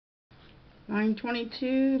Line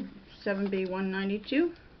 22,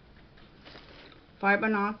 7B192.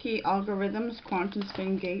 Fibonacci algorithms, quantum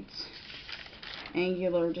spin gates,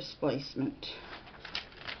 angular displacement.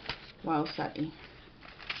 Wow Seti.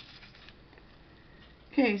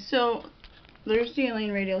 Okay, so there's the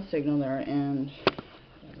alien radio signal there, and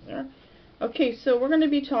there. Okay, so we're going to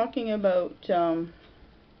be talking about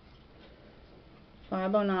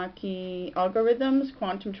Fibonacci algorithms,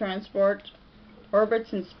 quantum transport,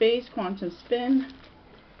 orbits in space, quantum spin,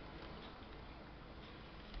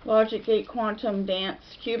 logic gate quantum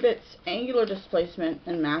dance, qubits, angular displacement,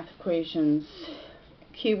 and math equations,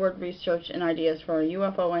 keyword research, and ideas for a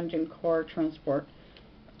UFO engine core transport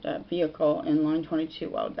vehicle in line 22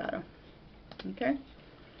 wow data. Okay,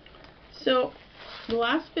 so the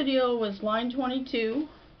last video was line 22,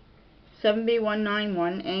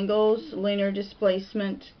 7B191, angles, linear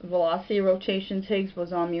displacement, velocity, rotations, Higgs,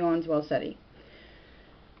 Boson, Muons, Wow Seti.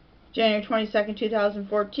 January 22nd,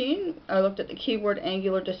 2014, I looked at the keyword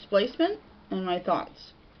angular displacement and my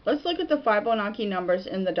thoughts. Let's look at the Fibonacci numbers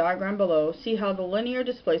in the diagram below, see how the linear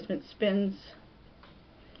displacement spins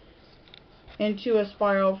into a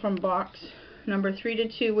spiral from box number 3 to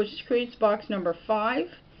 2, which creates box number 5.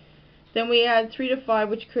 Then we add 3 to 5,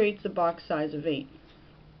 which creates the box size of 8.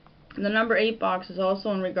 And the number 8 box is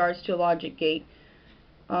also in regards to a logic gate,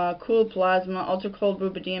 cool plasma, ultra-cold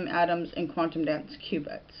rubidium atoms, and quantum dance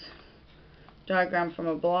qubits. Diagram from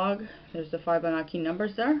a blog. There's the Fibonacci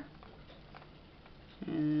numbers there.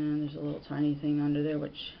 And there's a little tiny thing under there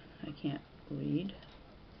which I can't read.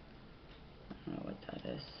 I don't know what that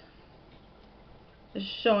is. It's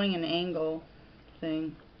showing an angle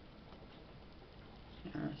thing.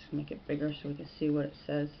 Let's make it bigger so we can see what it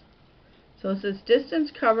says. So it says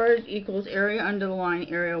distance covered equals area under the line,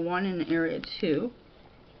 area 1 and area 2.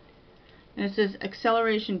 And it says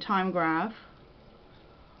acceleration time graph.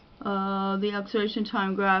 The acceleration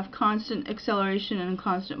time graph, constant acceleration and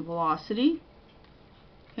constant velocity.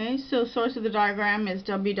 Okay, so source of the diagram is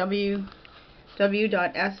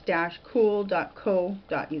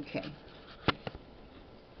www.s-cool.co.uk.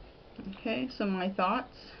 Okay, so my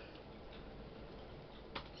thoughts.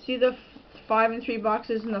 See the 5 and 3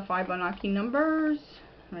 boxes in the Fibonacci numbers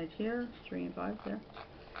right here, 3 and 5 there.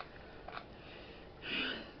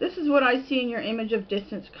 This is what I see in your image of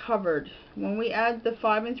distance covered. When we add the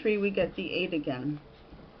 5 and 3, we get the 8 again.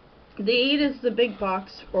 The 8 is the big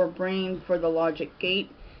box or brain for the logic gate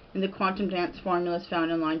and the quantum dance formulas found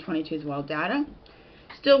in line 22's well data.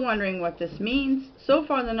 Still wondering what this means. So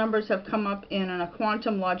far the numbers have come up in a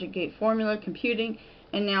quantum logic gate formula, computing,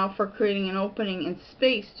 and now for creating an opening in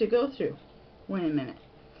space to go through. Wait a minute.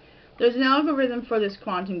 There's an algorithm for this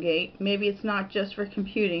quantum gate. Maybe it's not just for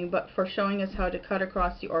computing, but for showing us how to cut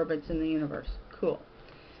across the orbits in the universe. Cool.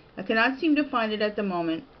 I cannot seem to find it at the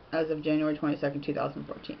moment as of January 22nd,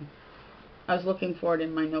 2014. I was looking for it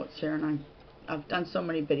in my notes here, and I've done so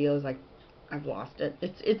many videos I've lost it.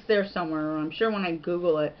 It's there somewhere. I'm sure when I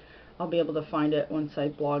Google it, I'll be able to find it once I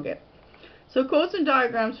blog it. So quotes and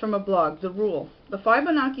diagrams from a blog. The rule. The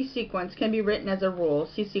Fibonacci sequence can be written as a rule.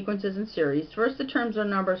 See sequences in series. First, the terms are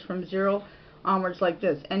numbers from 0 onwards like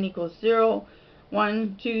this. N equals 0,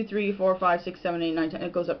 1, 2, 3, 4, 5, 6, 7, 8, 9, 10.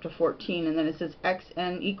 It goes up to 14. And then it says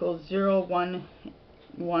xn equals 0, 1,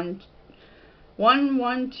 1,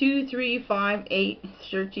 2, 3, 5, 8,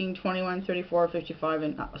 13, 21, 34, 55,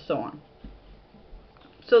 and so on.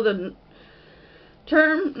 So the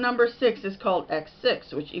term number 6 is called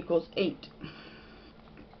x6, which equals 8.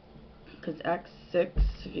 Because x6,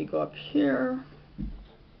 if you go up here,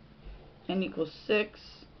 n equals 6,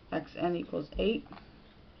 xn equals 8.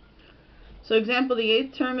 So example, the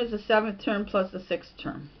 8th term is the 7th term plus the 6th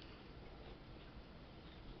term.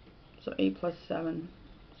 So 8 plus 7.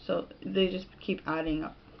 So they just keep adding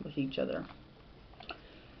up with each other.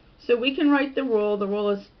 So we can write the rule. The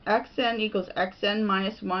rule is xn equals xn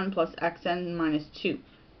minus 1 plus xn minus 2.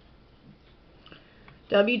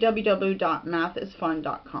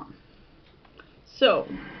 www.mathisfun.com. So,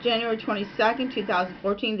 January 22nd,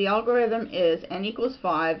 2014, the algorithm is n equals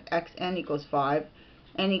 5, xn equals 5,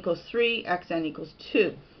 n equals 3, xn equals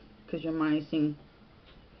 2. Because you're minusing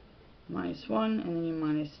minus 1 and then you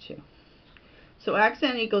minus 2. So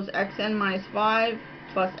xn equals xn minus 5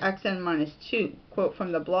 plus xn minus 2. Quote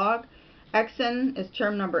from the blog. Xn is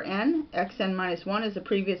term number n. Xn minus 1 is the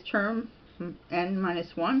previous term, n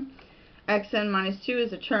minus 1. Xn minus 2 is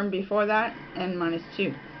the term before that, n minus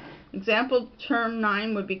 2. Example, term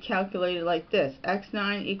 9 would be calculated like this.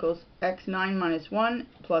 x9 equals x9 minus 1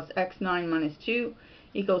 plus x9 minus 2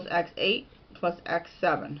 equals x8 plus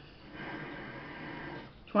x7.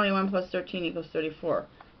 21 plus 13 equals 34.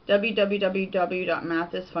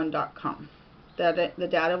 www.mathisfun.com. The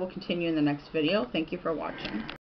data will continue in the next video. Thank you for watching.